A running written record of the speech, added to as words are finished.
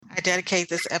I dedicate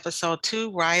this episode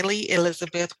to Riley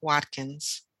Elizabeth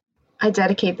Watkins. I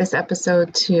dedicate this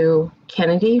episode to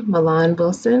Kennedy Milan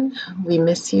Wilson. We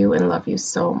miss you and love you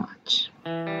so much.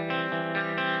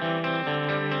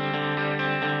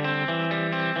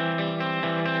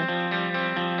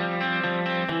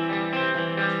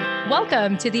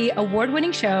 Welcome to the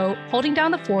award-winning show, Holding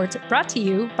Down the Fort, brought to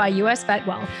you by US Vet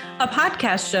Wealth, a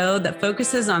podcast show that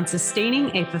focuses on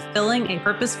sustaining a fulfilling and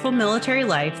purposeful military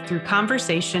life through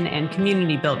conversation and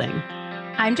community building.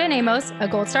 I'm Jen Amos, a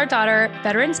Gold Star daughter,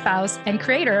 veteran spouse, and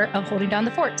creator of Holding Down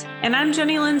the Fort. And I'm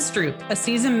Jenny Lynn Stroop, a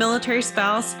seasoned military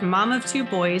spouse, mom of 2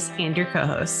 boys, and your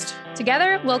co-host.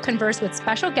 Together, we'll converse with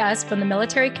special guests from the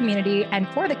military community and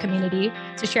for the community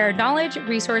to share knowledge,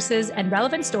 resources, and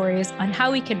relevant stories on how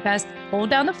we can best hold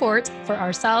down the fort for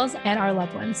ourselves and our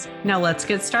loved ones. Now let's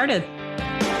get started.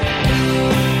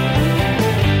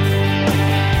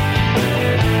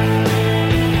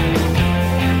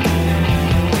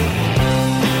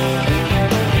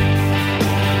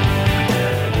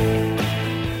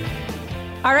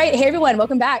 All right. Hey, everyone.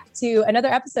 Welcome back to another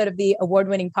episode of the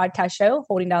award-winning podcast show,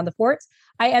 Holding Down the Fort.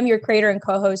 I am your creator and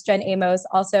co-host, Jen Amos,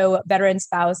 also veteran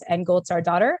spouse and Gold Star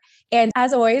daughter. And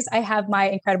as always, I have my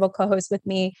incredible co-host with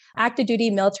me, active duty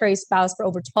military spouse for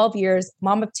over 12 years,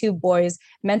 mom of 2 boys,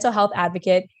 mental health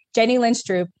advocate, Jenny Lynn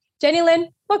Stroop. Jenny Lynn,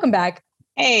 welcome back.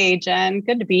 Hey, Jen.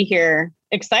 Good to be here.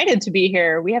 Excited to be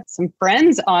here. We have some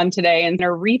friends on today and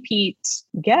a repeat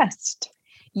guest.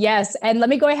 Yes. And let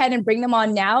me go ahead and bring them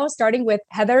on now, starting with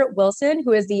Heather Wilson,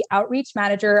 who is the outreach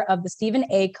manager of the Stephen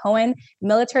A. Cohen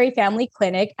Military Family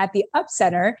Clinic at the UP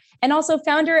Center, and also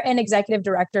founder and executive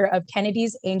director of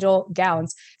Kennedy's Angel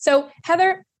Gowns. So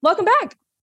Heather, welcome back.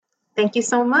 Thank you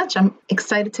so much. I'm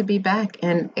excited to be back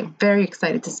and very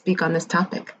excited to speak on this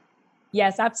topic.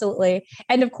 Yes, absolutely.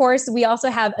 And of course, we also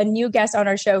have a new guest on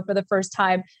our show for the first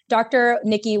time, Dr.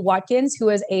 Nikki Watkins, who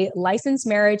is a licensed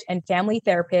marriage and family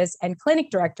therapist and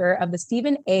clinic director of the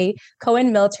Stephen A.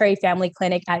 Cohen Military Family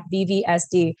Clinic at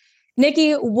VVSD.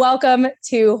 Nikki, welcome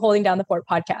to Holding Down the Fort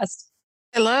podcast.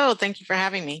 Hello. Thank you for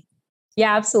having me.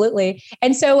 Yeah, absolutely.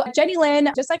 And so Jenny Lynn,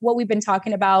 just like what we've been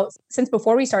talking about since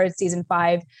before we started season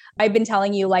 5, I've been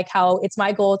telling you like how it's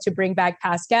my goal to bring back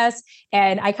past guests,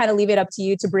 and I kind of leave it up to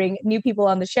you to bring new people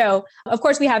on the show. Of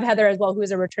course, we have Heather as well, who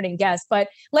is a returning guest, but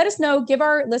let us know, give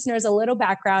our listeners a little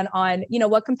background on,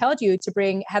 what compelled you to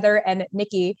bring Heather and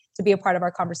Nikki to be a part of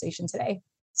our conversation today.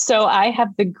 So I have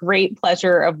the great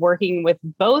pleasure of working with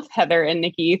both Heather and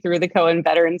Nikki through the Cohen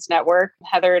Veterans Network.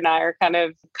 Heather and I are kind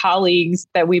of colleagues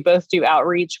that we both do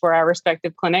outreach for our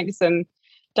respective clinics. And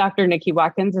Dr. Nikki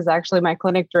Watkins is actually my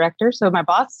clinic director. So my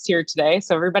boss is here today.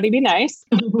 So everybody be nice.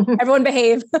 Everyone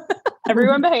behave.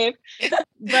 Everyone behave.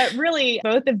 But really,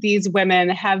 both of these women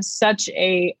have such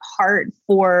a heart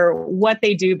for what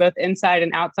they do, both inside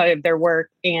and outside of their work,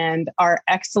 and are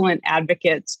excellent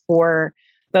advocates for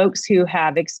folks who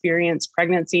have experienced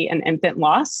pregnancy and infant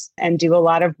loss, and do a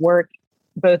lot of work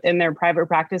both in their private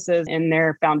practices and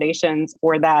their foundations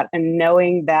for that. And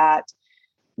knowing that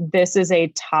this is a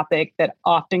topic that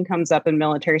often comes up in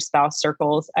military spouse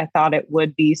circles, I thought it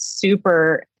would be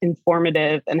super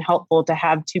informative and helpful to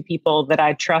have 2 people that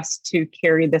I trust to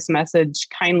carry this message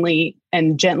kindly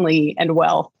and gently and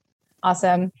well.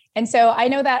 Awesome. And so I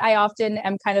know that I often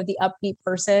am kind of the upbeat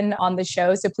person on the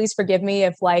show. So please forgive me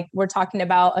if we're talking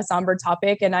about a somber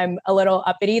topic and I'm a little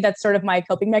uppity. That's sort of my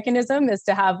coping mechanism, is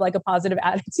to have a positive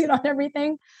attitude on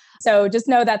everything. So just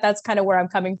know that that's kind of where I'm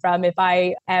coming from if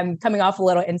I am coming off a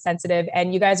little insensitive.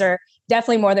 And you guys are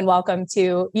definitely more than welcome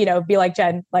to, be like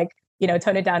Jen,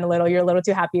 tone it down a little. You're a little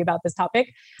too happy about this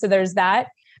topic. So there's that.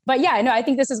 But yeah, no, I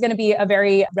think this is going to be a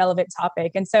very relevant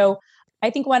topic. And so I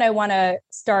think what I want to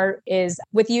start is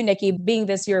with you, Nikki, being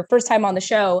this your first time on the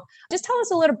show. Just tell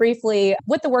us a little briefly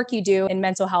what the work you do in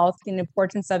mental health, the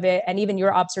importance of it, and even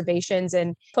your observations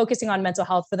and focusing on mental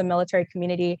health for the military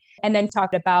community, and then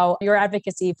talk about your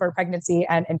advocacy for pregnancy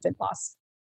and infant loss.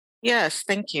 Yes,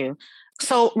 thank you.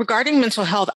 So regarding mental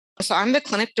health, I'm the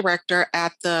clinic director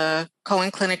at the Cohen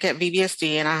Clinic at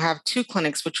VVSD, and I have 2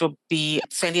 clinics, which will be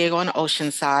San Diego and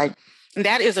Oceanside. And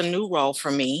that is a new role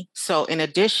for me. So in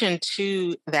addition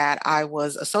to that, I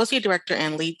was associate director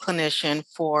and lead clinician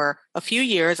for a few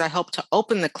years. I helped to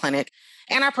open the clinic,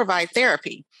 and I provide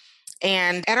therapy.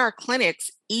 And at our clinics,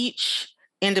 each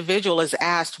individual is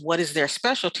asked what is their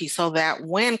specialty, so that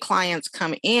when clients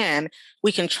come in,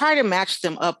 we can try to match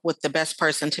them up with the best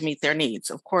person to meet their needs.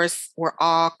 Of course, we're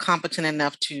all competent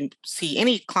enough to see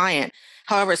any client.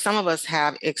 However, some of us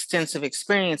have extensive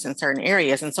experience in certain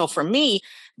areas. And so for me,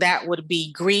 that would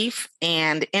be grief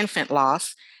and infant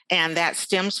loss. And that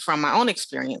stems from my own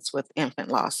experience with infant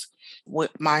loss.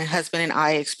 My husband and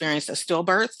I experienced a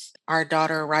stillbirth. Our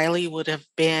daughter Riley would have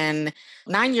been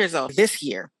 9 years old this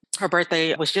year. Her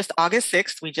birthday was just August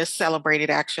 6th. We just celebrated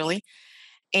actually.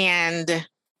 And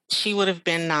she would have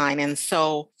been 9. And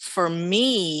so for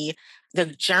me, the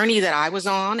journey that I was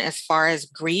on as far as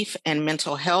grief and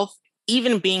mental health,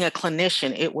 even being a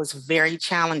clinician, it was very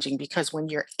challenging because when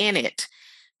you're in it,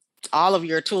 all of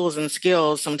your tools and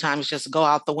skills sometimes just go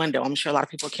out the window. I'm sure a lot of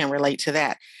people can relate to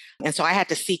that. And so I had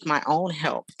to seek my own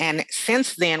help. And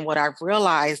since then, what I've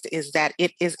realized is that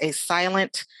it is a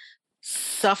silent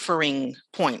suffering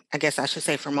point, I guess I should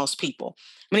say, for most people.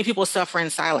 Many people suffer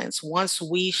in silence. Once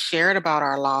we shared about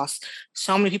our loss,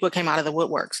 so many people came out of the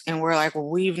woodworks and we're like, well,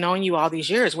 we've known you all these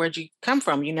years. Where'd you come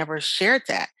from? You never shared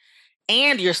that.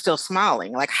 And you're still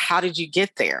smiling. Like, how did you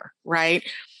get there? Right.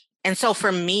 And so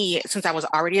for me, since I was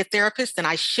already a therapist, then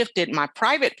I shifted my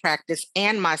private practice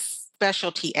and my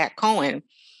specialty at Cohen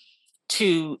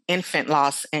to infant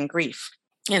loss and grief.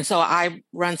 And so I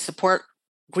run support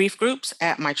grief groups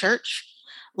at my church.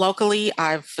 Locally,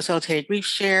 I've facilitated Grief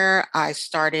Share. I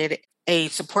started a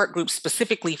support group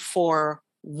specifically for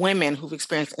women who've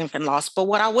experienced infant loss. But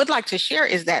what I would like to share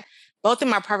is that both in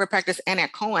my private practice and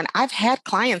at Cohen, I've had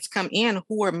clients come in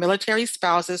who are military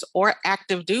spouses or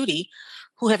active duty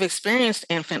who have experienced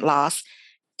infant loss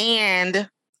and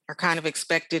are kind of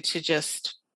expected to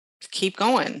just keep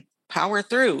going, power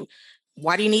through.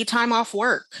 Why do you need time off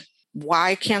work?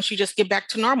 Why can't you just get back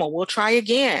to normal? We'll try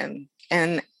again.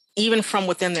 And even from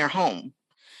within their home.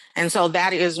 And so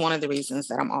that is one of the reasons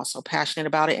that I'm also passionate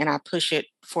about it. And I push it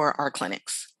for our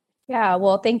clinics. Yeah,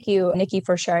 well, thank you, Nikki,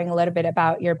 for sharing a little bit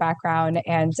about your background,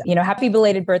 and happy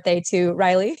belated birthday to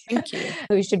Riley. Thank you.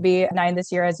 Who should be 9 this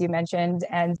year, as you mentioned.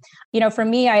 And for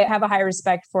me, I have a high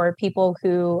respect for people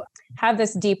who have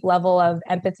this deep level of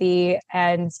empathy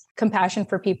and compassion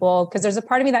for people, because there's a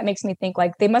part of me that makes me think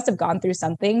like they must have gone through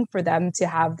something for them to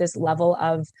have this level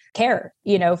of care,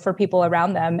 for people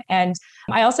around them. And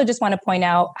I also just want to point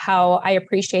out how I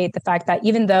appreciate the fact that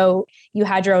even though you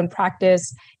had your own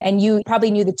practice and you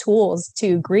probably knew the tools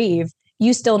to grieve,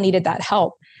 you still needed that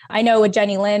help. I know with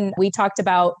Jenny Lynn, we talked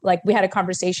about, we had a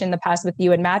conversation in the past with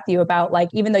you and Matthew about,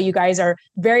 even though you guys are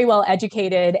very well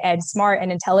educated and smart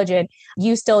and intelligent,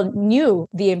 you still knew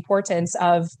the importance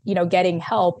of, getting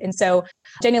help. And so,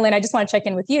 Jenny Lynn, I just want to check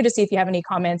in with you to see if you have any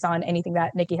comments on anything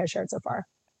that Nikki has shared so far.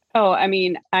 Oh, I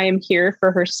mean, I am here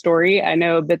for her story. I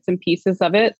know bits and pieces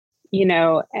of it,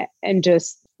 and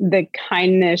just the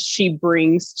kindness she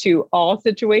brings to all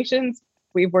situations.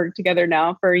 We've worked together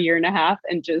now for 1.5 years,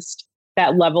 and just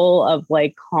that level of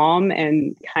calm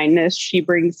and kindness she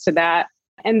brings to that,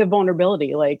 and the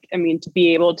vulnerability, to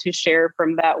be able to share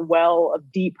from that well of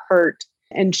deep hurt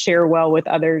and share well with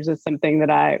others is something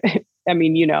that I'm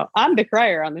the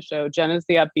crier on the show. Jen is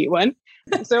the upbeat one.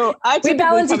 So we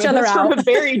balance each other out from a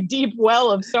very deep well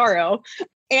of sorrow.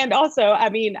 And also,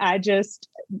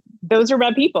 those are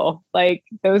my people.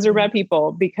 Those are my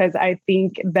people, because I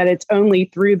think that it's only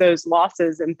through those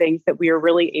losses and things that we are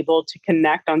really able to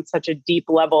connect on such a deep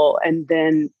level and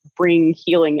then bring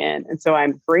healing in. And so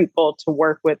I'm grateful to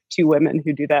work with 2 women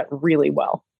who do that really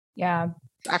well. Yeah.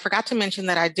 I forgot to mention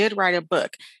that I did write a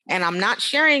book, and I'm not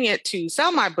sharing it to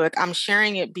sell my book. I'm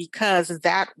sharing it because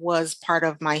that was part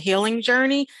of my healing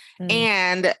journey.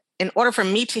 And in order for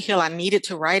me to heal, I needed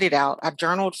to write it out. I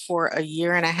journaled for 1.5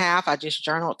 years. I just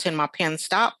journaled till my pen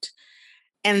stopped.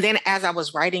 And then as I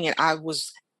was writing it, I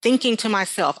was thinking to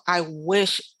myself, I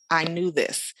wish I knew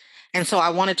this. And so I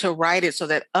wanted to write it so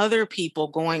that other people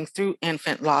going through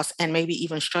infant loss and maybe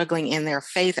even struggling in their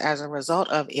faith as a result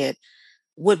of it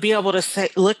would be able to say,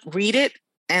 read it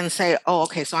and say, oh,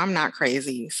 okay, so I'm not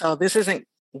crazy. So this isn't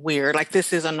weird.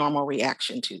 This is a normal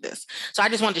reaction to this. So I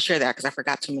just wanted to share that because I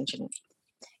forgot to mention it.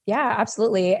 Yeah,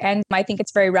 absolutely. And I think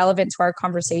it's very relevant to our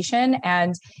conversation.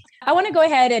 And I want to go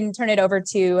ahead and turn it over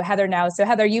to Heather now. So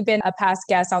Heather, you've been a past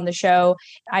guest on the show.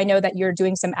 I know that you're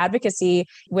doing some advocacy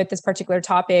with this particular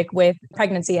topic with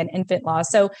pregnancy and infant loss.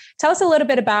 So tell us a little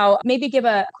bit about, maybe give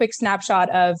a quick snapshot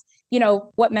of,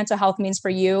 what mental health means for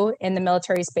you in the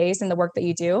military space and the work that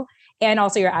you do, and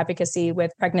also your advocacy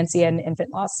with pregnancy and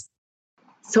infant loss.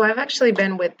 So I've actually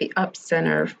been with the UP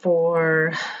Center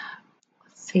for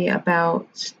about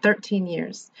 13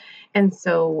 years. And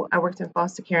so I worked in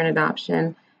foster care and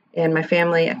adoption. And my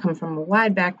family, I come from a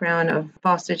wide background of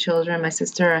foster children. My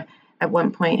sister at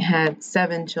one point had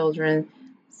 7 children.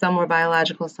 Some were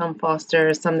biological, some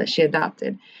foster, some that she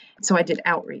adopted. So I did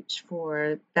outreach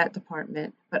for that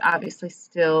department, but obviously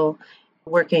still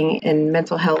working in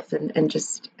mental health and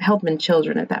just helping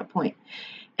children at that point.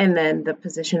 And then the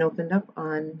position opened up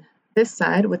on this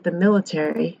side with the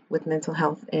military with mental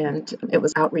health, and it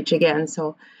was outreach again.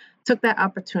 So took that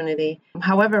opportunity.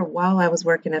 However, while I was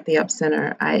working at the Up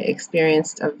Center, I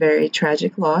experienced a very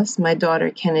tragic loss. My daughter,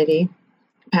 Kennedy,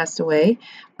 passed away.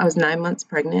 I was 9 months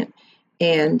pregnant,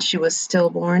 and she was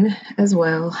stillborn as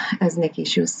well as Nikki.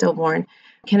 She was stillborn.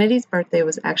 Kennedy's birthday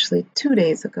was actually 2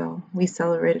 days ago. We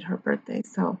celebrated her birthday.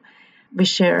 So we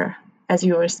share, as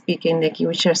you were speaking, Nikki,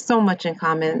 we share so much in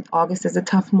common. August is a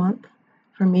tough month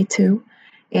for me too.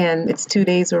 And it's 2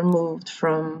 days removed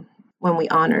from when we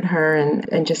honored her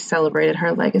and just celebrated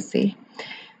her legacy.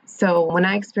 So when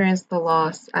I experienced the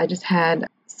loss, I just had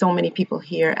so many people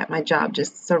here at my job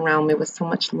just surround me with so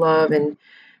much love and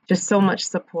just so much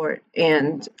support.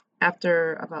 And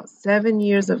after about 7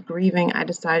 years of grieving, I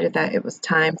decided that it was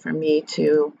time for me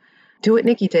to do what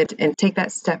Nikki did and take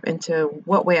that step into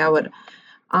what way I would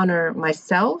honor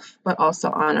myself, but also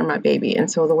honor my baby.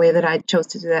 And so the way that I chose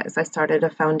to do that is I started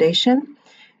a foundation,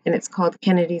 and it's called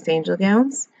Kennedy's Angel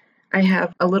Gowns. I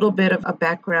have a little bit of a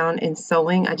background in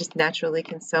sewing. I just naturally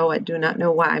can sew. I do not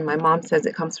know why. My mom says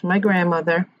it comes from my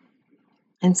grandmother.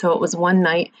 And so it was one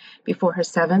night before her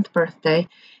 7th birthday,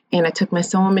 and I took my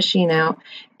sewing machine out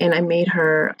and I made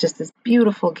her just this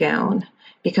beautiful gown,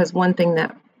 because one thing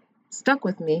that stuck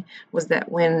with me was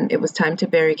that when it was time to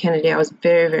bury Kennedy, I was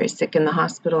very, very sick in the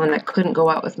hospital, and I couldn't go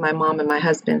out with my mom and my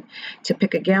husband to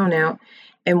pick a gown out.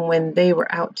 And when they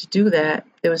were out to do that,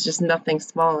 there was just nothing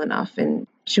small enough. And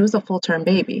she was a full-term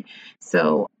baby.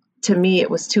 So to me, it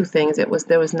was two things.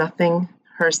 There was nothing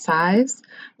her size,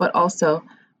 but also,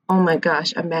 oh my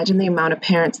gosh, imagine the amount of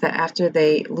parents that after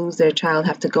they lose their child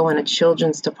have to go in a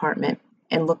children's department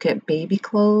and look at baby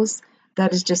clothes.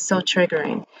 That is just so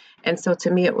triggering. And so to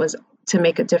me, it was to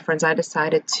make a difference. I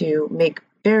decided to make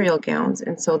burial gowns.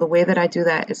 And so the way that I do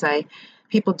that is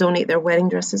people donate their wedding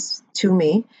dresses to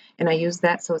me, and I use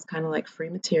that, so it's kind of like free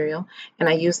material. And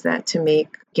I use that to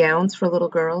make gowns for little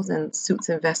girls and suits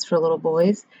and vests for little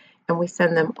boys. And we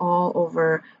send them all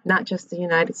over, not just the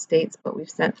United States, but we've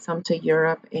sent some to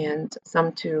Europe and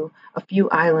some to a few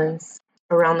islands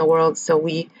around the world. So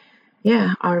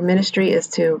our ministry is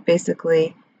to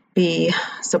basically be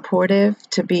supportive,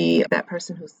 to be that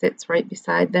person who sits right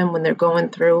beside them when they're going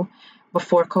through.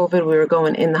 Before COVID, we were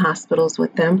going in the hospitals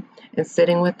with them and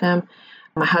sitting with them.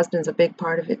 My husband's a big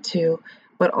part of it too.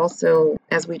 But also,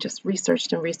 as we just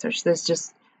researched, there's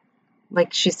just,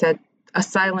 like she said, a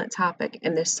silent topic,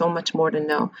 and there's so much more to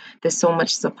know. There's so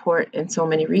much support and so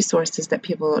many resources that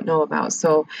people don't know about.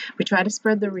 So we try to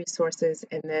spread the resources.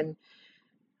 And then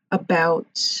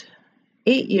about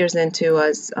 8 years into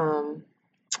us,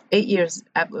 8 years,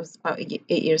 it was about 8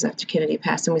 years after Kennedy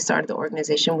passed, and we started the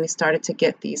organization, we started to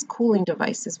get these cooling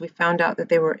devices. We found out that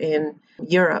they were in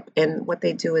Europe, and what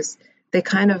they do is they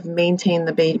kind of maintain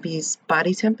the baby's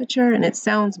body temperature, and it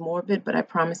sounds morbid, but I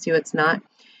promise you it's not.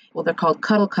 Well, they're called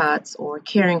cuddle cots or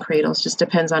carrying cradles, just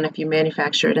depends on if you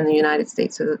manufacture it in the United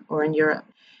States or in Europe.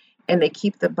 And they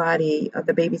keep the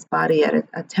baby's body at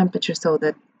a temperature so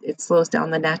that it slows down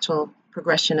the natural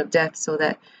progression of death, so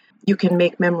that you can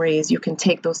make memories, you can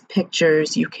take those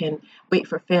pictures, you can wait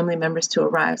for family members to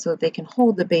arrive so that they can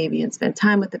hold the baby and spend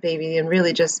time with the baby and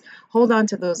really just hold on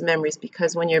to those memories.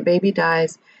 Because when your baby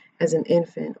dies as an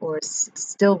infant or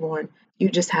stillborn, you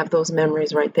just have those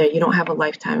memories right there. You don't have a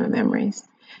lifetime of memories.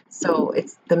 So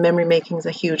the memory making is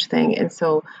a huge thing. And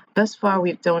so thus far,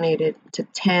 we've donated to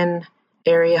 10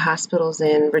 area hospitals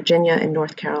in Virginia and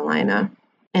North Carolina.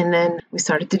 And then we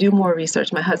started to do more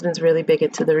research. My husband's really big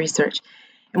into the research.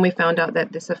 And we found out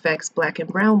that this affects Black and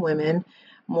brown women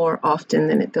more often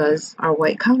than it does our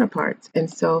white counterparts. And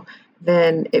so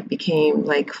then it became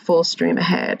like full stream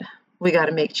ahead. We got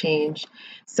to make change.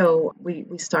 So we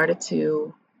started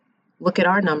to look at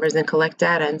our numbers and collect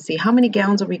data and see how many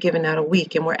gowns are we giving out a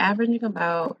week. And we're averaging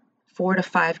about 4 to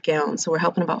 5 gowns. So we're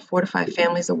helping about 4 to 5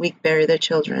 families a week bury their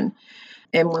children.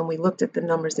 And when we looked at the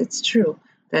numbers, it's true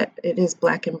that it is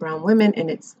Black and brown women, and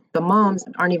it's the moms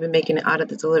aren't even making it out of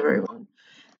the delivery room.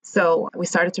 So we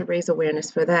started to raise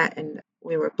awareness for that. And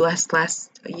we were blessed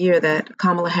last year that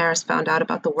Kamala Harris found out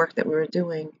about the work that we were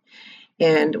doing.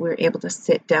 And we were able to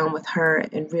sit down with her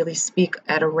and really speak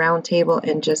at a round table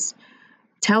and just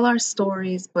tell our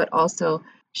stories. But also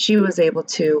she was able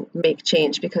to make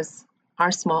change, because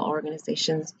our small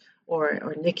organizations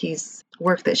or Nikki's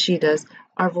work that she does,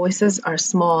 our voices are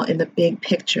small in the big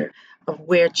picture of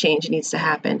where change needs to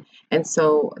happen. And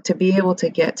so to be able to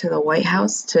get to the White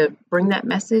House to bring that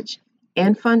message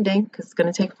and funding, because it's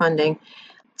going to take funding,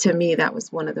 to me, that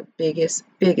was one of the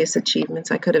biggest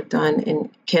achievements I could have done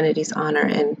in Kennedy's honor.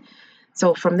 And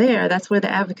So from there, that's where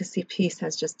the advocacy piece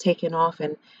has just taken off.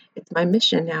 And it's my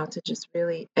mission now to just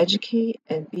really educate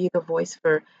and be the voice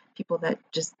for people that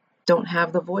just don't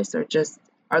have the voice or just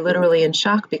are literally in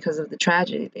shock because of the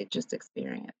tragedy they just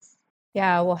experienced.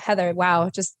 Yeah, well, Heather,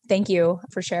 wow, just thank you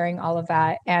for sharing all of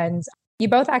that. And you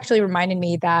both actually reminded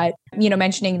me that,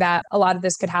 mentioning that a lot of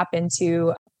this could happen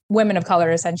to women of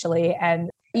color, essentially. And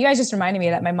you guys just reminded me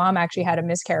that my mom actually had a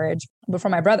miscarriage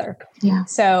before my brother. Yeah.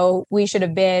 So we should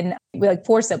have been like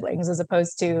 4 siblings as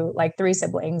opposed to like 3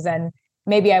 siblings. And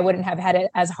maybe I wouldn't have had it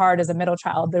as hard as a middle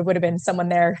child. There would have been someone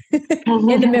there in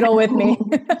the middle with me.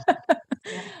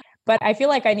 But I feel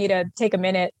like I need to take a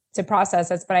minute to process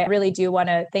this, but I really do want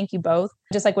to thank you both.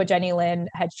 Just like what Jenny Lynn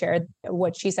had shared,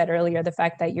 what she said earlier, the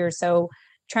fact that you're so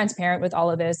transparent with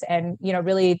all of this and,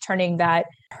 really turning that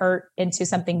hurt into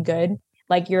something good.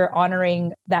 Like you're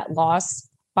honoring that loss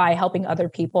by helping other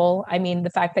people. I mean, the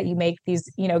fact that you make these,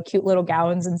 cute little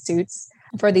gowns and suits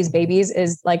for these babies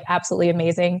is like absolutely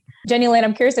amazing. Jenny Lynn,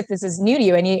 I'm curious if this is new to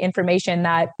you, any information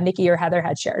that Nikki or Heather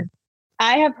had shared.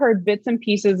 I have heard bits and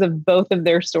pieces of both of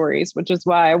their stories, which is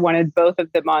why I wanted both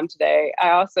of them on today.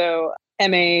 I also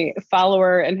am a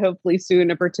follower and hopefully soon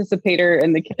a participator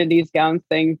in the Kennedy's Gowns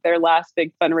thing, their last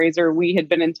big fundraiser. We had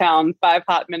been in town 5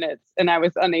 hot minutes and I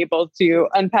was unable to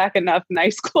unpack enough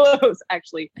nice clothes.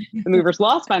 Actually, the movers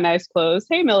lost my nice clothes.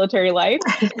 Hey, military life.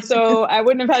 So I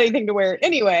wouldn't have had anything to wear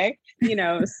anyway,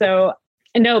 so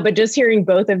no, but just hearing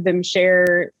both of them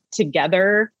share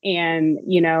together and,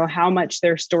 how much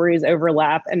their stories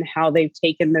overlap and how they've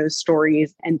taken those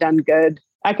stories and done good.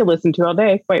 I could listen to all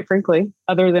day, quite frankly,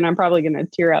 other than I'm probably going to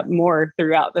tear up more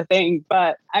throughout the thing,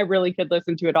 but I really could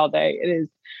listen to it all day. It is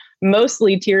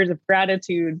mostly tears of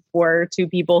gratitude for 2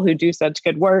 people who do such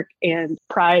good work and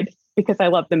pride because I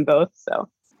love them both. So,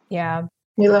 yeah.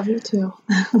 We love you too.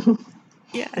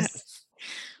 Yes.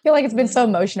 I feel like it's been so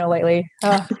emotional lately.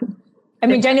 I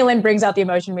mean, Jenny Lynn brings out the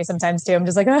emotion in me sometimes too. I'm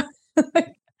just like, oh.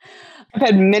 I've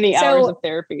had many hours of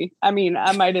therapy. I mean,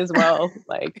 I might as well,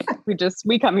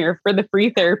 we come here for the free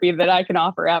therapy that I can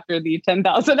offer after the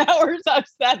 10,000 hours I've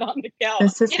sat on the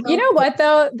couch. You know what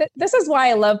though? This is why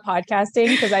I love podcasting,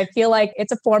 because I feel like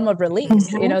it's a form of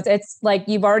release. Mm-hmm. It's like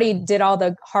you've already did all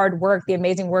the hard work, the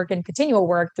amazing work and continual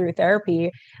work through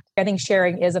therapy. I think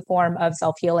sharing is a form of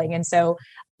self-healing. And so,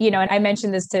 and I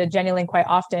mentioned this to Jenny Lynn quite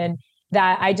often,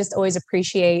 that I just always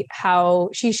appreciate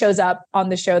how she shows up on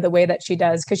the show the way that she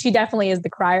does, because she definitely is the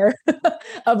crier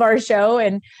of our show.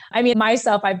 And I mean,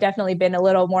 myself, I've definitely been a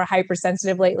little more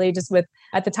hypersensitive lately, just with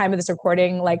at the time of this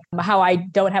recording, like how I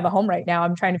don't have a home right now.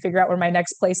 I'm trying to figure out where my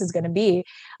next place is going to be.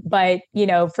 But,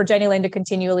 for Jenny Lynn to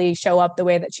continually show up the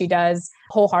way that she does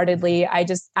wholeheartedly, I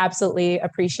just absolutely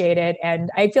appreciate it. And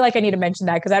I feel like I need to mention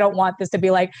that because I don't want this to be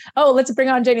like, oh, let's bring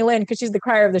on Jenny Lynn because she's the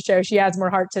crier of the show. She adds more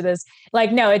heart to this.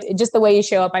 Like, no, it just the way you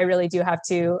show up, I really do have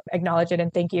to acknowledge it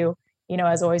and thank you,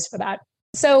 as always for that.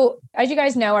 So as you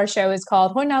guys know, our show is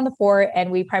called Holding Down the Fort, and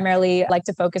we primarily like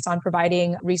to focus on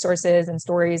providing resources and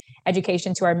stories,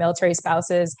 education to our military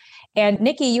spouses. And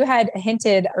Nikki, you had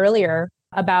hinted earlier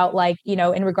about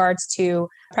in regards to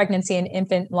pregnancy and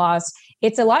infant loss,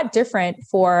 it's a lot different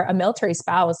for a military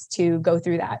spouse to go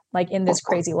through that, in this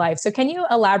crazy life. So can you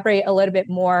elaborate a little bit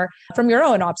more from your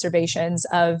own observations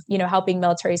of, helping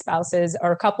military spouses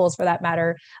or couples for that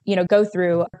matter, go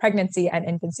through pregnancy and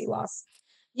infancy loss?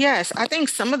 Yes, I think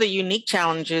some of the unique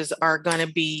challenges are going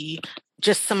to be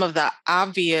just some of the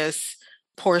obvious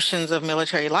portions of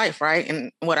military life, right?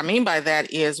 And what I mean by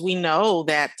that is we know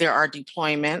that there are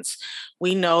deployments,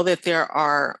 we know that there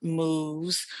are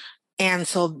moves, and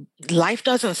so life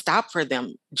doesn't stop for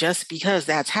them just because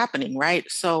that's happening, right?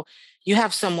 So you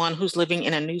have someone who's living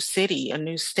in a new city, a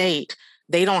new state,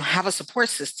 they don't have a support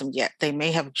system yet. They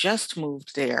may have just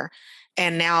moved there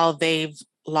and now they've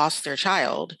lost their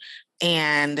child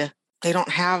and they don't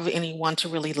have anyone to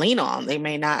really lean on. They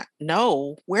may not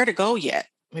know where to go yet.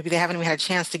 Maybe they haven't even had a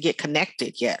chance to get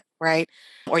connected yet, right?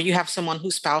 Or you have someone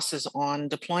whose spouse is on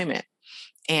deployment.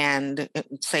 And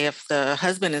say if the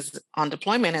husband is on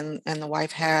deployment and the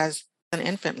wife has an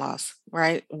infant loss,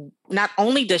 right? Not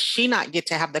only does she not get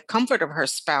to have the comfort of her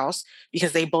spouse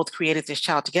because they both created this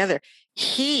child together,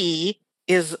 he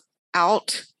is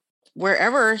out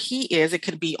wherever he is. It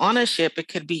could be on a ship, it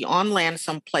could be on land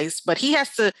someplace, but he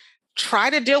has to try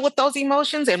to deal with those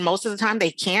emotions. And most of the time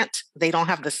they can't, they don't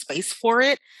have the space for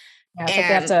it. Yeah, it's like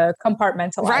they have to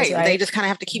compartmentalize, right? They just kind of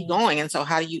have to keep going. And so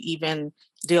how do you even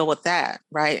deal with that,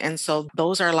 right? And so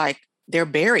those are they're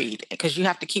buried because you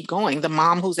have to keep going. The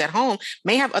mom who's at home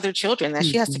may have other children that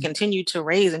she has to continue to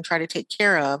raise and try to take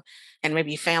care of, and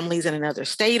maybe families in another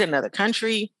state, another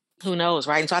country, who knows,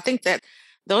 right? And so I think that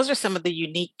those are some of the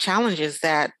unique challenges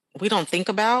that we don't think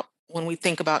about when we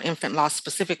think about infant loss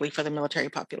specifically for the military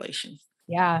population.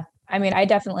 Yeah. I mean, I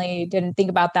definitely didn't think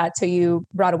about that till you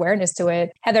brought awareness to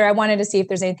it. Heather, I wanted to see if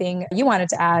there's anything you wanted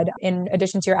to add in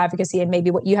addition to your advocacy and maybe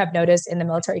what you have noticed in the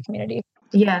military community.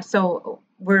 Yeah, so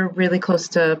we're really close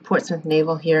to Portsmouth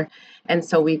Naval here. And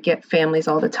so we get families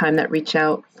all the time that reach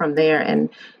out from there. And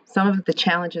some of the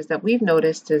challenges that we've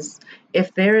noticed is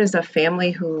if there is a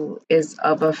family who is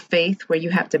of a faith where you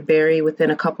have to bury within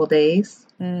a couple days,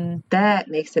 that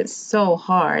makes it so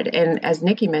hard. And as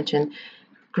Nikki mentioned,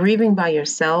 grieving by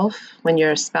yourself when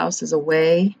your spouse is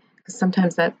away, because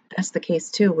sometimes that's the case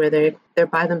too, where they're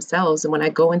by themselves. And when I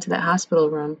go into that hospital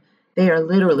room, they are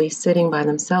literally sitting by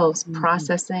themselves,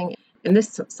 processing. And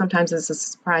this sometimes is a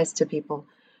surprise to people.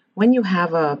 When you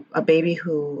have a baby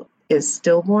who is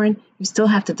stillborn, you still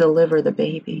have to deliver the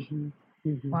baby.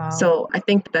 Wow. So I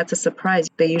think that's a surprise.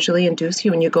 They usually induce you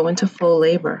when you go into full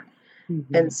labor.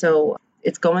 And so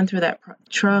it's going through that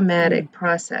traumatic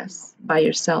process by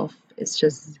yourself. It's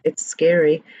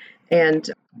scary. And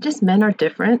just men are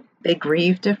different. They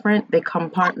grieve different. They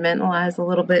compartmentalize a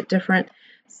little bit different.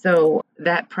 So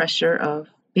that pressure of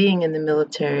being in the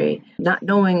military, not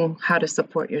knowing how to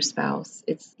support your spouse,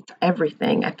 it's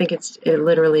everything. I think it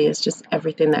literally is just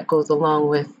everything that goes along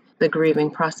with the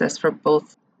grieving process for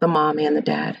both the mom and the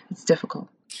dad. It's difficult.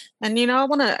 And, I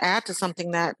want to add to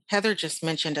something that Heather just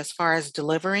mentioned as far as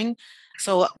delivering.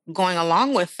 So going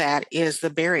along with that is the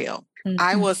burial.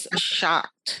 I was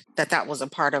shocked that was a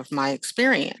part of my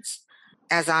experience.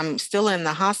 As I'm still in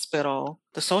the hospital,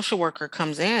 the social worker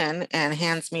comes in and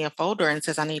hands me a folder and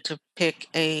says, I need to pick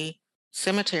a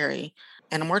cemetery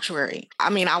and a mortuary. I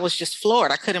mean, I was just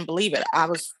floored. I couldn't believe it. I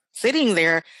was sitting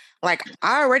there like,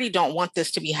 I already don't want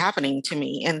this to be happening to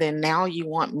me. And then now you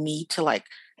want me to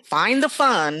find the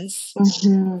funds,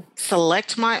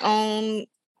 select my own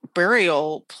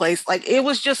burial place. It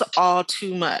was just all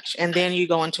too much. And then you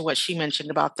go into what she mentioned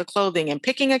about the clothing and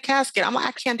picking a casket. I'm like,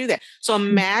 I can't do that. So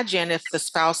imagine if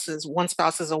one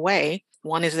spouse is away,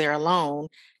 one is there alone,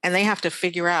 and they have to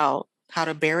figure out how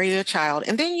to bury their child.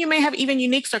 And then you may have even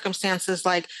unique circumstances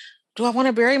like, do I want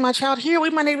to bury my child here? We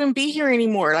might not even be here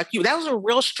anymore. Those are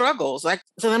real struggles. So then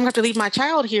I'm going to have to leave my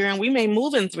child here and we may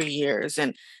move in 3 years.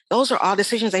 And those are all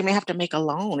decisions they may have to make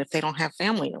alone if they don't have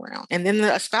family around. And then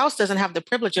the spouse doesn't have the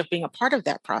privilege of being a part of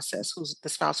that process, who's the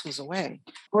spouse who's away.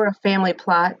 Or a family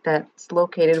plot that's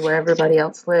located where everybody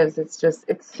else lives. It's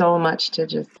so much to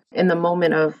just, in the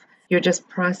moment of, you're just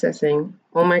processing,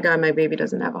 oh my God, my baby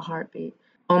doesn't have a heartbeat.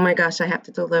 Oh my gosh, I have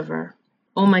to deliver.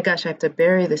 Oh my gosh, I have to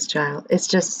bury this child. It's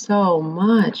just so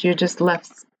much. You're just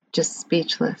left just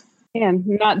speechless. And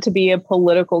not to be a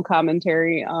political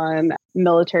commentary on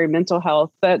military mental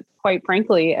health, but quite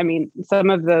frankly, I mean, some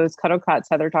of those cuddle cots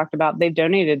Heather talked about, they've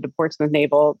donated to Portsmouth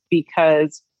Naval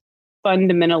because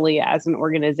fundamentally as an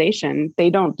organization, they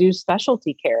don't do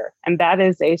specialty care. And that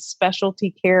is a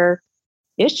specialty care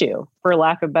issue, for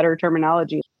lack of better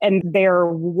terminology. And they're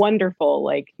wonderful,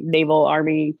 like Naval,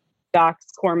 Army, docs,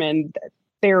 corpsmen.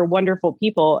 They're wonderful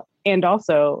people. And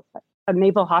also, a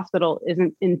naval hospital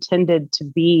isn't intended to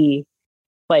be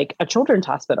like a children's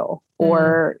hospital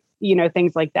or,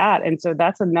 things like that. And so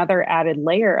that's another added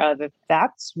layer of, if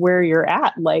that's where you're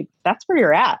at, that's where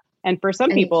you're at. And for some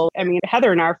people, I mean,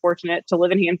 Heather and I are fortunate to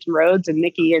live in Hampton Roads and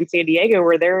Nikki in San Diego,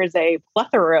 where there is a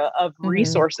plethora of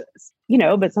resources,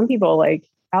 but some people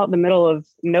out in the middle of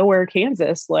nowhere,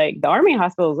 Kansas, the Army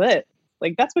hospital is it.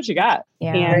 That's what you got.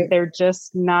 Yeah. And they're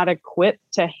just not equipped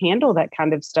to handle that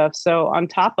kind of stuff. So on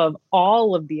top of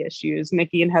all of the issues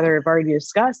Nikki and Heather have already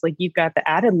discussed, you've got the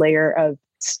added layer of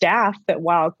staff that,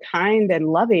 while kind and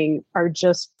loving, are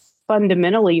just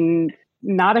fundamentally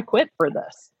not equipped for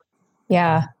this.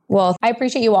 Yeah. Well, I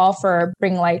appreciate you all for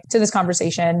bringing light to this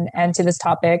conversation and to this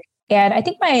topic. And I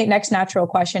think my next natural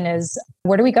question is,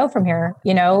 where do we go from here?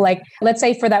 Let's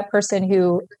say for that person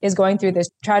who is going through this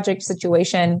tragic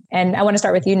situation, and I want to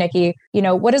start with you, Nikki,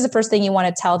 what is the first thing you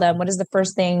want to tell them? What is the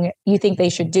first thing you think they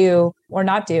should do or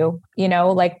not do?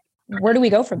 Where do we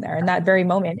go from there in that very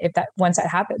moment, once that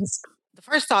happens? The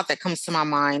first thought that comes to my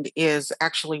mind is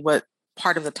actually what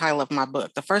part of the title of my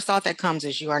book. The first thought that comes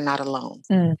is, you are not alone.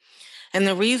 And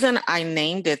the reason I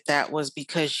named it that was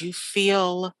because you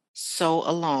feel so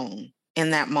alone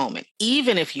in that moment,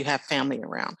 even if you have family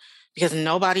around, because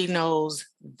nobody knows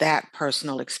that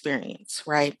personal experience,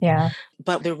 right? Yeah.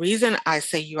 But the reason I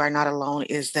say you are not alone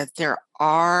is that there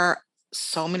are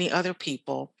so many other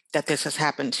people that this has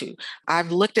happened to.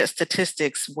 I've looked at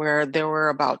statistics where there were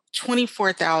about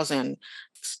 24,000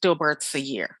 stillbirths a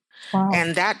year. Wow.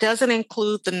 And that doesn't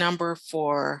include the number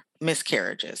for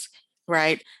miscarriages.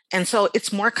 right? And so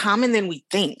it's more common than we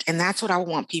think. And that's what I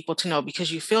want people to know,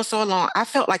 because you feel so alone. I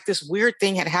felt like this weird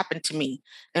thing had happened to me,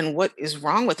 and what is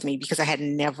wrong with me, because I had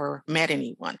never met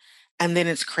anyone. And then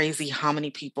it's crazy how many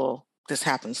people this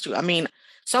happens to. I mean,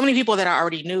 so many people that I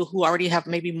already knew who already have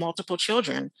maybe multiple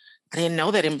children. I didn't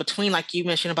know that in between, like you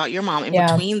mentioned about your mom, in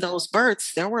between those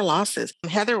births, there were losses.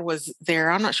 Heather was there.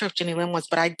 I'm not sure if Jenny Lynn was,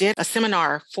 but I did a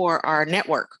seminar for our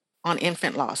network on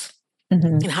infant loss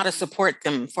and how to support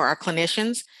them for our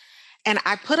clinicians. And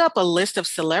I put up a list of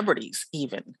celebrities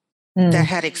even that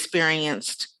had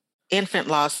experienced infant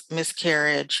loss,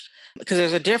 miscarriage, because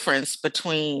there's a difference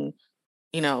between,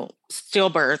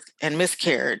 stillbirth and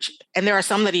miscarriage. And there are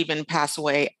some that even pass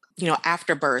away,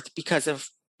 after birth because of,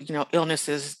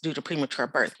 illnesses due to premature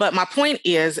birth. But my point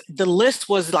is, the list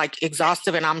was like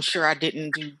exhaustive, and I'm sure I'd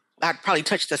probably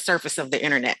touched the surface of the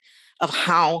internet of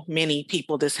how many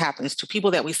people this happens to,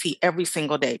 people that we see every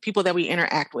single day, people that we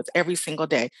interact with every single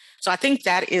day. So I think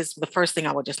that is the first thing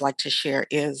I would just like to share,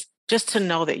 is just to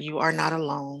know that you are not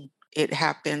alone. It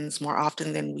happens more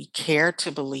often than we care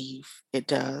to believe it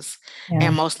does. Yeah.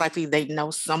 And most likely they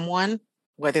know someone,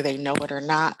 whether they know it or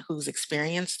not, who's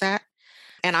experienced that.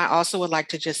 And I also would like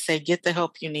to just say, get the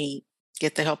help you need.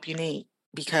 Get the help you need,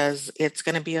 because it's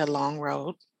going to be a long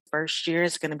road. First year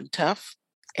is going to be tough.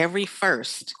 Every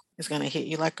first is going to hit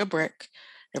you like a brick.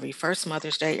 Every first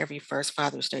Mother's Day, every first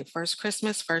Father's Day, first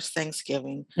Christmas, first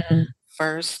Thanksgiving,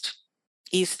 first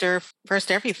Easter,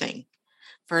 first everything,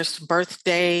 first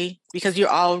birthday, because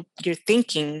you're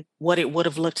thinking what it would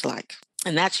have looked like.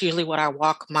 And that's usually what I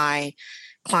walk my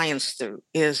clients through,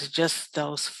 is just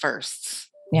those firsts.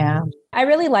 Yeah. I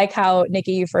really like how,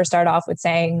 Nikki, you first started off with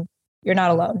saying, you're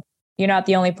not alone. You're not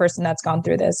the only person that's gone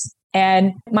through this.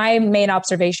 And my main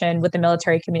observation with the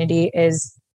military community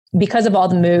is, because of all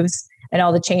the moves and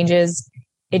all the changes,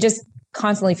 it just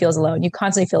constantly feels alone. You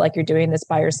constantly feel like you're doing this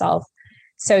by yourself.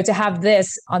 So to have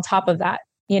this on top of that,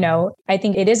 I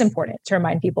think it is important to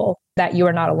remind people that you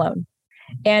are not alone.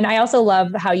 And I also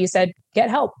love how you said, get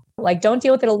help. Like, don't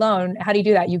deal with it alone. How do you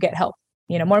do that? You get help.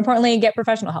 More importantly, get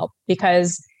professional help,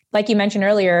 because like you mentioned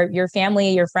earlier, your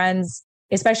family, your friends,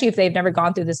 especially if they've never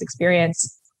gone through this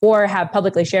experience or have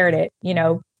publicly shared it,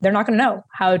 they're not going to know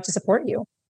how to support you.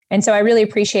 And so I really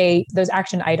appreciate those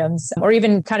action items, or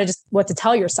even kind of just what to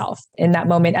tell yourself in that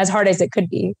moment, as hard as it could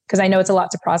be, because I know it's a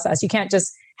lot to process. You can't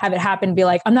just have it happen and be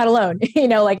like, I'm not alone.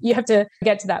 Like, you have to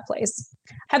get to that place.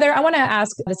 Heather, I want to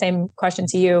ask the same question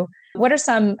to you. What are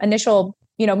some initial,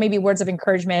 maybe words of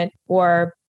encouragement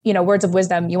or, words of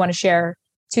wisdom you want to share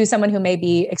to someone who may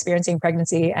be experiencing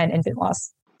pregnancy and infant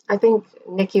loss? I think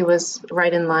Nikki was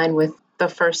right in line with the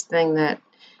first thing that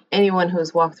anyone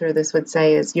who's walked through this would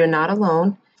say is, you're not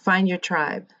alone. Find your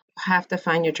tribe. You have to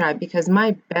find your tribe, because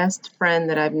my best friend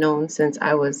that I've known since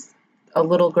I was a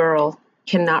little girl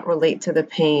cannot relate to the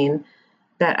pain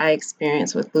that I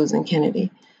experienced with losing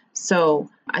Kennedy. So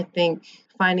I think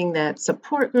finding that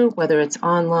support group, whether it's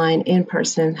online, in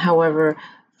person, however,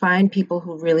 find people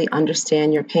who really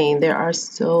understand your pain. There are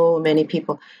so many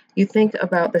people. You think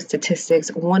about the statistics,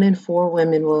 1 in 4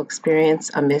 women will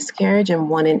experience a miscarriage and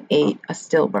 1 in 8 a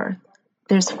stillbirth.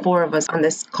 There's 4 of us on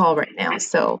this call right now.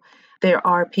 So there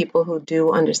are people who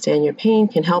do understand your pain,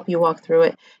 can help you walk through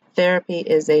it. Therapy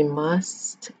is a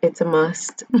must. It's a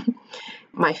must.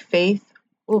 My faith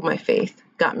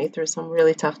got me through some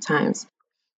really tough times.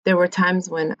 There were times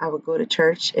when I would go to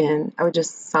church and I would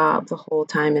just sob the whole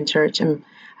time in church. And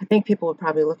I think people would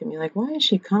probably look at me like, why is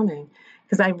she coming?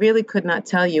 Because I really could not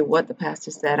tell you what the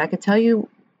pastor said. I could tell you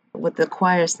what the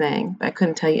choir sang, but I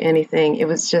couldn't tell you anything. It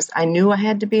was just, I knew I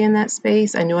had to be in that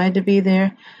space. I knew I had to be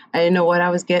there. I didn't know what I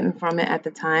was getting from it at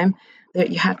the time.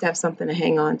 You have to have something to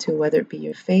hang on to, whether it be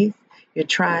your faith, your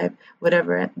tribe,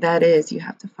 whatever that is. You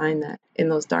have to find that in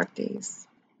those dark days.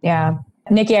 Yeah.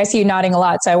 Nikki, I see you nodding a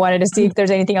lot. So I wanted to see if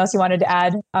there's anything else you wanted to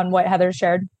add on what Heather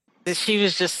shared. She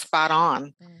was just spot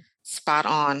on,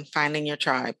 finding your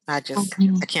tribe. I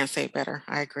can't say it better.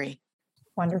 I agree.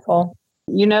 Wonderful.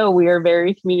 We are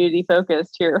very community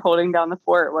focused here, holding down the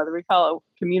fort, whether we call it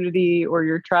community or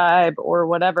your tribe or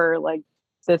whatever. Like,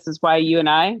 this is why you and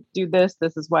I do this.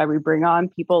 This is why we bring on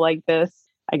people like this.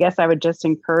 I guess I would just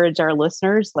encourage our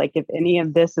listeners, like, if any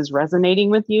of this is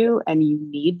resonating with you and you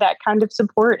need that kind of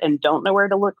support and don't know where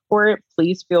to look for it,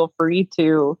 please feel free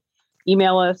to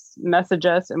email us, message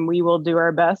us, and we will do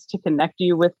our best to connect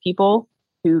you with people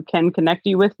who can connect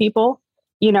you with people.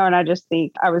 And I just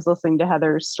think, I was listening to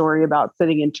Heather's story about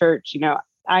sitting in church.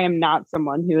 I am not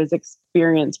someone who has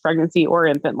experienced pregnancy or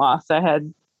infant loss. I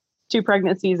had 2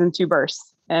 pregnancies and 2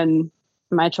 births, and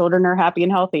my children are happy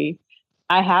and healthy.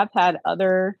 I have had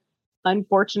other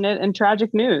unfortunate and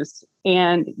tragic news.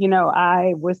 And,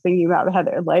 I was thinking about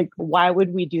Heather, like, why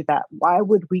would we do that? Why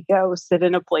would we go sit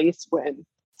in a place when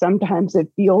sometimes it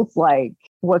feels like,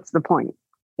 what's the point?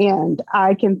 And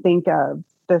I can think of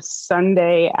the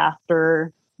Sunday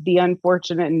after the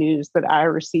unfortunate news that I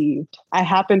received. I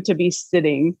happened to be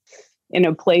sitting in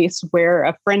a place where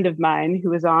a friend of mine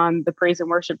who was on the praise and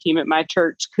worship team at my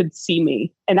church could see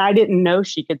me. And I didn't know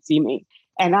she could see me.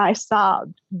 And I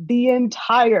sobbed the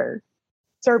entire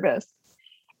service.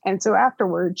 And so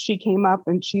afterwards, she came up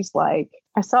and she's like,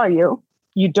 I saw you.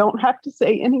 You don't have to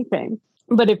say anything,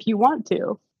 but if you want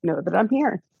to, know that I'm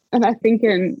here. And I think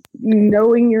in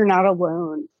knowing you're not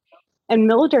alone, and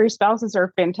military spouses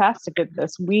are fantastic at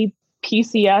this. We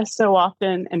PCS so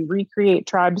often and recreate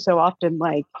tribes so often.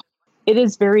 Like, it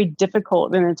is very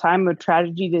difficult in a time of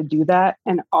tragedy to do that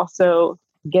and also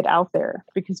get out there,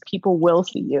 because people will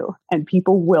see you and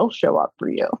people will show up for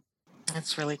you.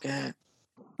 That's really good.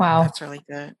 Wow. That's really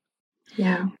good.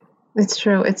 Yeah, it's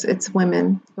true. It's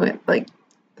women, like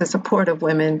the support of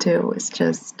women too. It's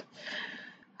just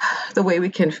the way we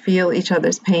can feel each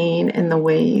other's pain and the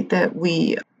way that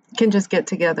we can just get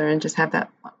together and just have that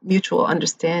mutual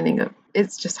understanding of,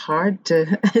 it's just hard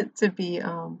to to be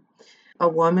a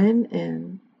woman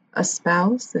and a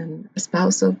spouse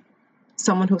of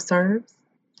someone who serves.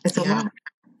 It's a lot.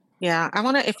 Yeah, I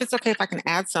want to, if it's okay, if I can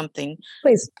add something.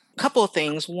 Please. A couple of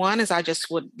things. One is I just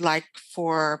would like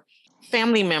for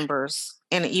family members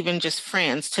and even just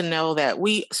friends to know that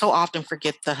we so often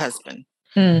forget the husband.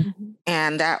 And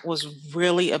that was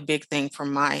really a big thing for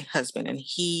my husband. And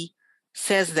he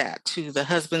says that to the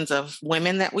husbands of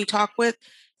women that we talk with.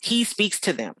 He speaks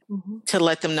to them to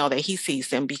let them know that he sees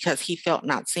them, because he felt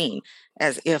not seen,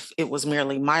 as if it was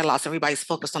merely my loss. Everybody's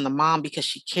focused on the mom because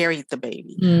she carried the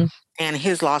baby, and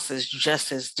his loss is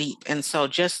just as deep. And so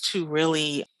just to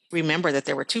really remember that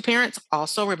there were two parents,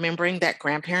 also remembering that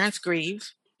grandparents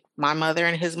grieve. My mother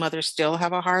and his mother still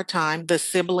have a hard time. The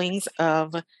siblings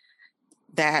of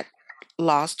that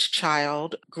lost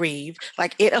child grieve.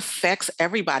 Like, it affects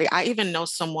everybody. I even know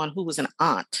someone who was an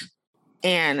aunt,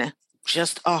 and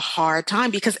just a hard time,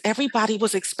 because everybody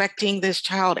was expecting this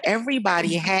child.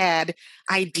 Everybody had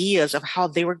ideas of how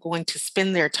they were going to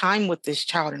spend their time with this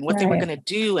child and what they were going to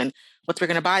do and what they were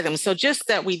going to buy them. So just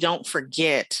that we don't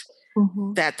forget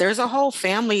that there's a whole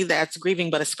family that's grieving,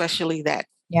 but especially that.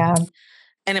 Yeah.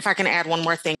 And if I can add one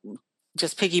more thing,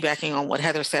 just piggybacking on what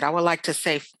Heather said, I would like to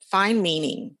say, find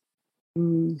meaning.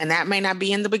 And that may not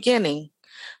be in the beginning,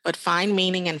 but find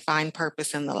meaning and find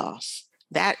purpose in the loss.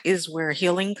 That is where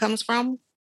healing comes from,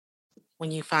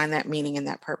 when you find that meaning and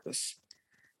that purpose.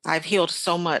 I've healed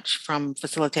so much from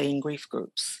facilitating grief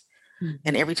groups.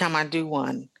 And every time I do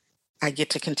one, I get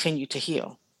to continue to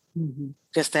heal.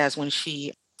 Just as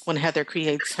when Heather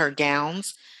creates her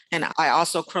gowns, and I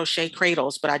also crochet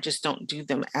cradles, but I just don't do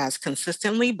them as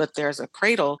consistently. But there's a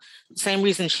cradle, same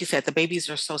reason she said, the babies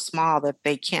are so small that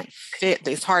they can't fit.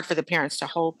 It's hard for the parents to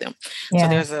hold them. So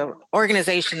there's an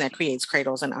organization that creates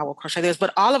cradles, and I will crochet this.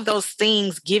 But all of those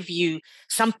things give you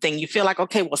something. You feel like,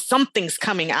 okay, well, something's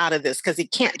coming out of this, because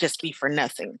it can't just be for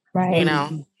nothing. Right. You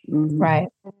know? Right.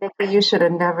 Nikki, you should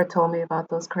have never told me about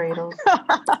those cradles.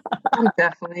 I'm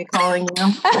definitely calling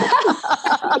you.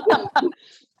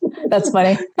 That's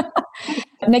funny.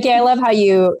 Nikki, I love how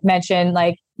you mentioned,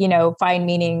 find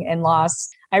meaning in loss.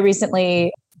 I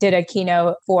recently did a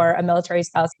keynote for a military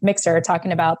spouse mixer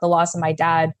talking about the loss of my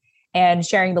dad and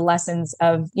sharing the lessons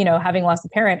of, having lost a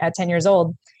parent at 10 years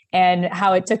old, and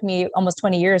how it took me almost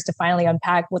 20 years to finally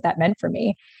unpack what that meant for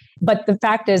me. But the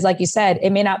fact is, like you said,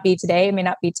 it may not be today, it may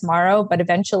not be tomorrow, but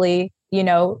eventually,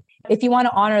 if you want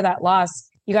to honor that loss,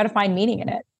 you got to find meaning in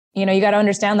it. You got to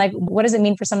understand, what does it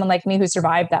mean for someone like me who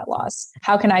survived that loss?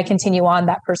 How can I continue on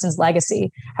that person's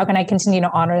legacy? How can I continue to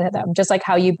honor them? Just like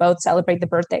how you both celebrate the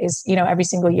birthdays, every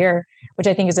single year, which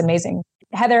I think is amazing.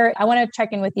 Heather, I want to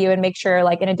check in with you and make sure,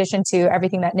 in addition to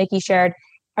everything that Nikki shared,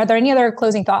 are there any other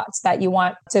closing thoughts that you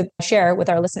want to share with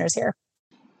our listeners here?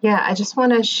 Yeah, I just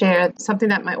want to share something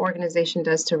that my organization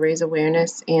does to raise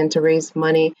awareness and to raise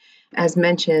money. As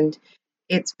mentioned,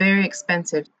 it's very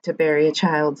expensive to bury a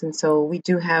child. And so we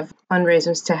do have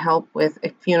fundraisers to help with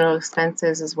funeral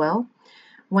expenses as well.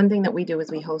 One thing that we do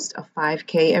is we host a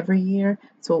 5K every year.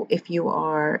 So if you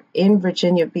are in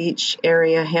Virginia Beach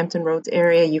area, Hampton Roads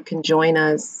area, you can join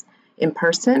us in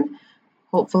person,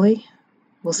 hopefully.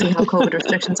 We'll see how COVID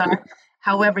restrictions are.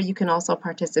 However, you can also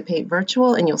participate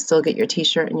virtual, and you'll still get your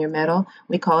t-shirt and your medal.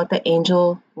 We call it the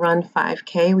Angel Run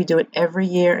 5K. We do it every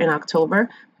year in October.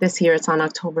 This year it's on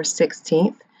October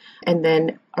 16th. And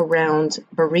then around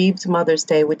Bereaved Mother's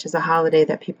Day, which is a holiday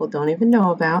that people don't even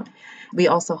know about, we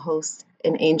also host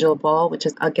an Angel Ball, which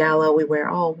is a gala. We wear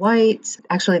all white.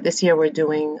 Actually, this year we're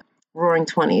doing Roaring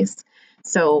 20s.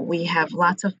 So we have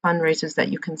lots of fundraisers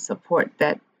that you can support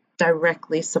that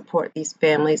directly support these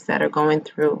families that are going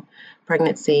through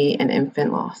pregnancy and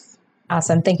infant loss.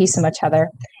 Awesome. Thank you so much, Heather.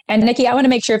 And Nikki, I want to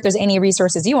make sure if there's any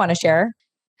resources you want to share.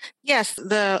 Yes,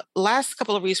 the last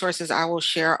couple of resources I will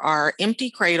share are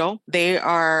Empty Cradle. They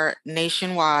are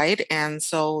nationwide, and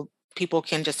so people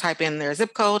can just type in their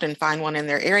zip code and find one in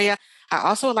their area. I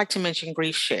also would like to mention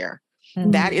Grief Share.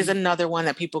 Mm-hmm. That is another one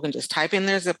that people can just type in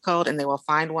their zip code and they will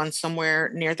find one somewhere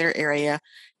near their area.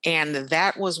 And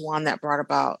that was one that brought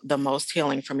about the most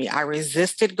healing for me. I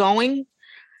resisted going.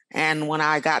 And when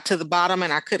I got to the bottom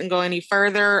and I couldn't go any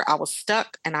further, I was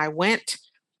stuck and I went.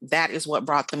 That is what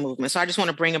brought the movement. So I just want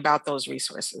to bring about those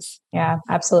resources. Yeah,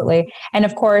 absolutely. And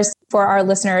of course, for our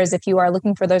listeners, if you are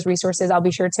looking for those resources, I'll be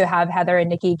sure to have Heather and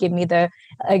Nikki give me the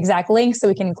exact link so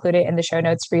we can include it in the show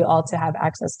notes for you all to have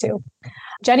access to.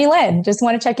 Jenny Lynn, just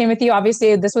want to check in with you.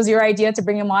 Obviously, this was your idea to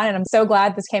bring him on, and I'm so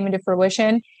glad this came into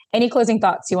fruition. Any closing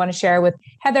thoughts you want to share with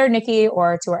Heather, Nikki,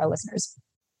 or to our listeners?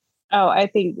 Oh, I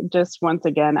think just once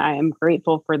again, I am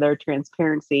grateful for their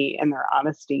transparency and their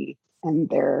honesty and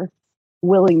their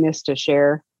willingness to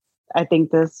share. I think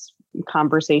this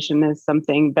conversation is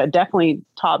something that definitely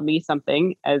taught me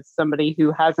something as somebody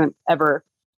who hasn't ever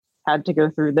had to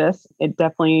go through this.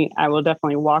 I will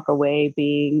definitely walk away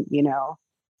being,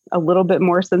 a little bit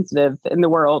more sensitive in the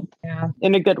world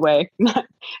in a good way,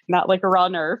 not like a raw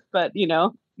nerve, but,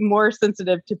 more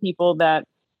sensitive to people that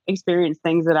experience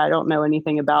things that I don't know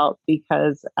anything about,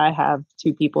 because I have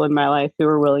two people in my life who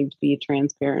are willing to be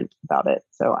transparent about it.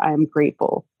 So I'm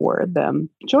grateful for them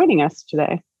joining us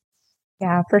today.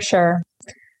 Yeah, for sure.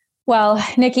 Well,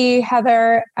 Nikki,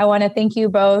 Heather, I want to thank you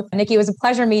both. Nikki, it was a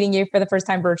pleasure meeting you for the first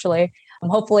time virtually.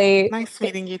 Hopefully, nice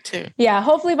meeting you too. Yeah,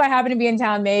 hopefully if I happen to be in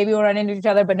town, maybe we'll run into each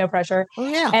other, but no pressure. Oh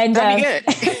yeah, and that'd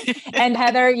be good. And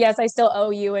Heather, yes, I still owe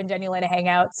you and Jenny Lynn a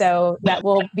hangout, so that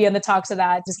will be in the talks of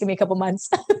that. Just give me a couple months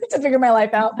to figure my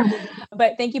life out.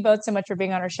 But thank you both so much for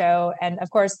being on our show, and of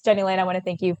course, Jenny Lynn, I want to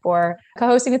thank you for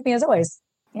co-hosting with me as always.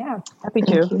 Yeah, happy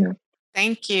to.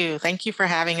 Thank you for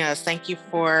having us. Thank you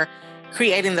for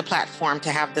creating the platform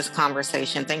to have this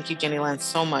conversation. Thank you, Jenny Lynn,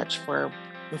 so much for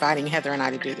inviting Heather and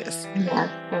I to do this. Yes,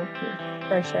 thank you.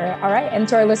 For sure. All right. And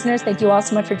to our listeners, thank you all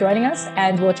so much for joining us,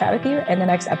 and we'll chat with you in the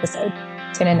next episode.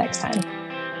 Tune in next time.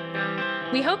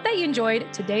 We hope that you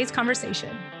enjoyed today's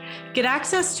conversation. Get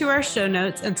access to our show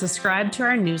notes and subscribe to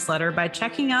our newsletter by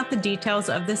checking out the details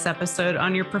of this episode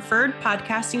on your preferred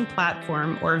podcasting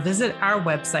platform or visit our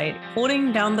website,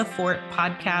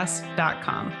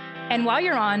 holdingdownthefortpodcast.com. And while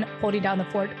you're on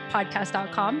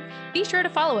holdingdownthefortpodcast.com, be sure to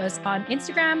follow us on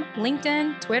Instagram,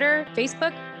 LinkedIn, Twitter,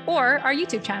 Facebook, or our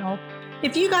YouTube channel.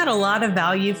 If you got a lot of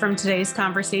value from today's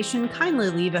conversation, kindly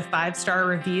leave a 5-star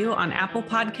review on Apple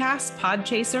Podcasts,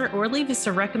 Podchaser, or leave us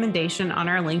a recommendation on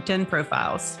our LinkedIn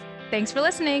profiles. Thanks for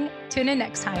listening. Tune in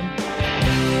next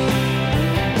time.